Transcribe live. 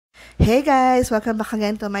Hey guys! Welcome back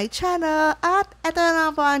again to my channel. At ito na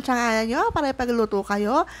naman po ang channel nyo para pagluto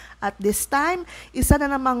kayo. At this time, isa na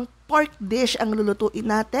namang pork dish ang lulutuin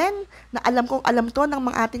natin na alam kong alam to ng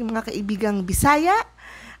ating mga kaibigang Bisaya.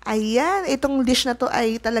 Ayan, itong dish na to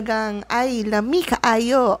ay talagang lami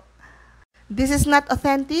kaayo. This is not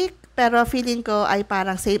authentic, pero feeling ko ay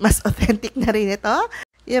parang same as authentic na rin ito.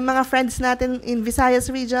 Yung mga friends natin in Visayas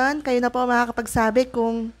region, kayo na po makakapagsabi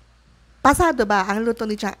kung pasado ba ang luto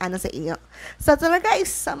ni Chang Ano sa inyo? So tara guys,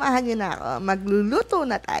 samahan niyo na ako. Magluluto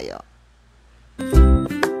na tayo.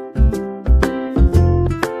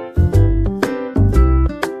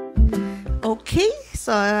 Okay,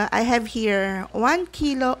 so I have here 1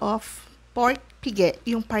 kilo of pork pige,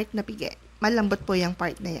 yung part na pige. Malambot po yung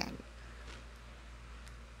part na yan.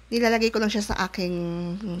 Nilalagay ko lang siya sa aking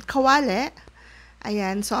kawali.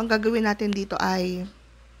 Ayan, so ang gagawin natin dito ay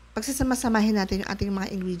pagsasama-samahin natin yung ating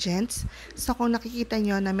mga ingredients. So, kung nakikita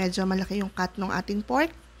nyo na medyo malaki yung cut ng ating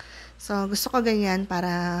pork, so, gusto ko ganyan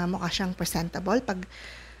para mukha siyang presentable pag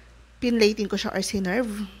pinlating ko siya or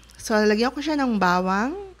sinerve. So, lalagyan ko siya ng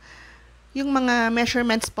bawang. Yung mga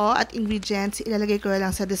measurements po at ingredients, ilalagay ko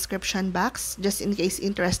lang sa description box, just in case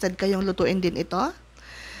interested kayong lutuin din ito.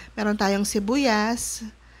 Meron tayong sibuyas,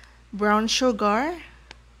 brown sugar,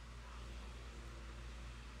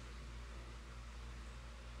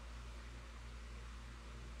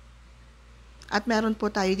 at meron po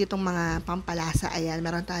tayo ditong mga pampalasa. Ayan,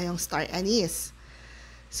 meron tayong star anise.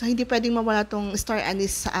 So, hindi pwedeng mawala tong star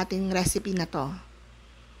anise sa ating recipe na to.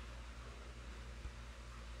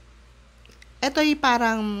 Ito ay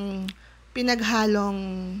parang pinaghalong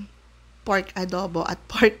pork adobo at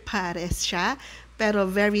pork pares siya. Pero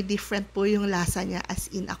very different po yung lasa niya. As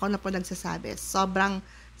in, ako na po nagsasabi. Sobrang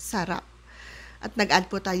sarap. At nag-add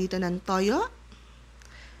po tayo dito ng toyo.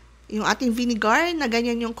 Yung ating vinegar na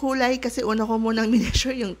ganyan yung kulay kasi una ko munang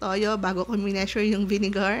mineasure yung toyo bago ko mineasure yung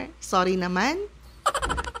vinegar. Sorry naman.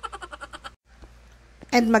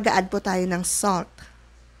 And mag-a-add po tayo ng salt.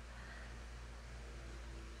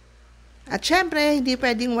 At syempre, hindi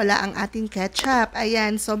pwedeng wala ang ating ketchup.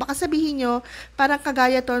 Ayan, so baka sabihin nyo, parang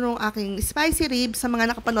kagaya to nung aking spicy ribs, sa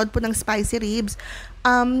mga nakapanood po ng spicy ribs.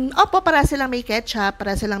 Opo, para silang may ketchup,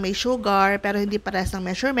 para silang may sugar, pero hindi para silang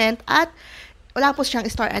measurement. At wala po siyang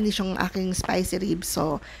star anise yung aking spicy ribs.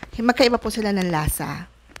 So, magkaiba po sila ng lasa.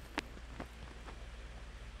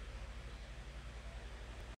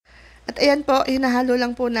 At ayan po, hinahalo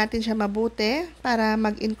lang po natin siya mabuti para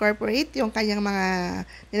mag-incorporate yung kanyang mga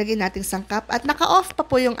nilagay nating sangkap. At naka-off pa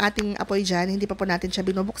po yung ating apoy dyan. Hindi pa po natin siya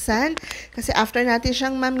binubuksan. Kasi after natin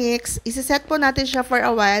siyang ma-mix, isi-set po natin siya for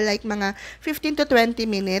a while, like mga 15 to 20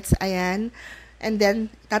 minutes. Ayan. And then,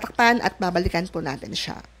 tatakpan at babalikan po natin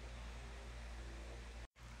siya.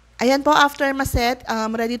 Ayan po, after maset,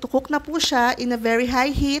 ready to cook na po siya in a very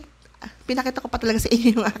high heat. Pinakita ko pa talaga sa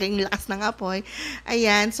inyo yung aking lakas ng apoy.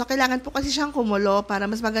 Ayan, so kailangan po kasi siyang kumulo para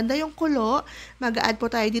mas maganda yung kulo. Mag-add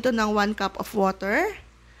po tayo dito ng 1 cup of water.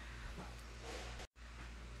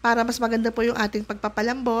 Para mas maganda po yung ating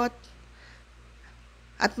pagpapalambot.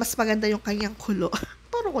 At mas maganda yung kanyang kulo.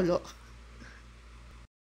 Puro kulo.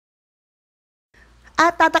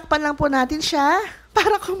 At tatakpan lang po natin siya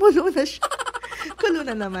para kumulo na siya. Kulo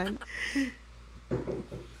na naman.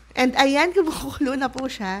 And ayan, kumukulo na po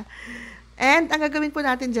siya. And ang gagawin po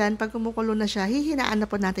natin dyan, pag kumukulo na siya, hihinaan na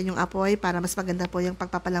po natin yung apoy para mas maganda po yung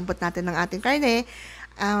pagpapalambot natin ng ating karne.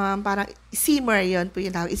 Parang simmer yun po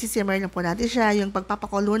yung tawag. Isi-simmer lang po natin siya. Yung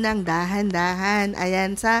pagpapakulo ng dahan-dahan.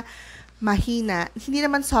 Ayan, sa mahina. Hindi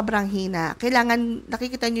naman sobrang hina. Kailangan,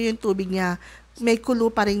 nakikita nyo yung tubig niya, may kulo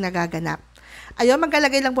pa rin nagaganap. Ayun,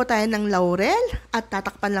 maglalagay lang po tayo ng laurel at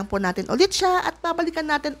tatakpan lang po natin ulit siya at babalikan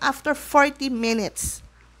natin after 40 minutes.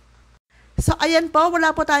 So, ayan po,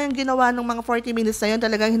 wala po tayong ginawa ng mga 40 minutes na yun.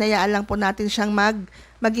 Talagang hinayaan lang po natin siyang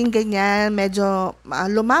maging ganyan. Medyo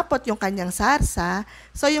lumapot yung kanyang sarsa.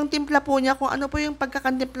 So, yung timpla po niya, kung ano po yung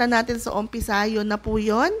pagkakantimpla natin sa umpisa, yun na po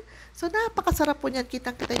yun. So, napakasarap po niyan.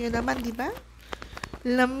 Kitang-kita nyo naman, di ba?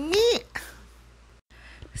 Lami!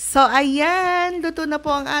 So, ayan, luto na po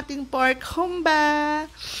ang ating pork humba.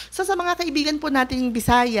 So, sa mga kaibigan po nating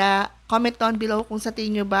Bisaya, comment down below kung sa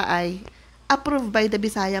tingin nyo ba ay approved by the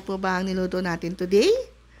Bisaya po ba ang niluto natin today.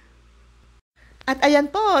 At ayan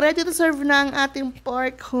po, ready to serve na ang ating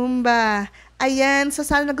pork humba. Ayan, so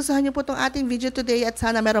sana nagustuhan niyo po itong ating video today at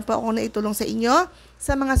sana meron po akong naitulong sa inyo.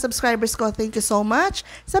 Sa mga subscribers ko, thank you so much.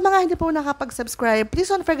 Sa mga hindi po nakapag-subscribe,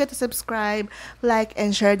 please don't forget to subscribe, like,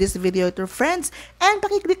 and share this video to friends. And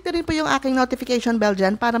pakiclick na rin po yung aking notification bell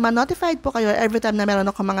dyan para ma-notified po kayo every time na meron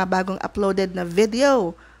ako mga bagong uploaded na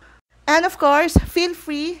video. And of course, feel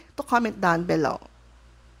free to comment down below.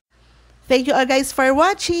 Thank you all guys for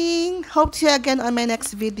watching. Hope to see you again on my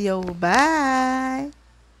next video. Bye!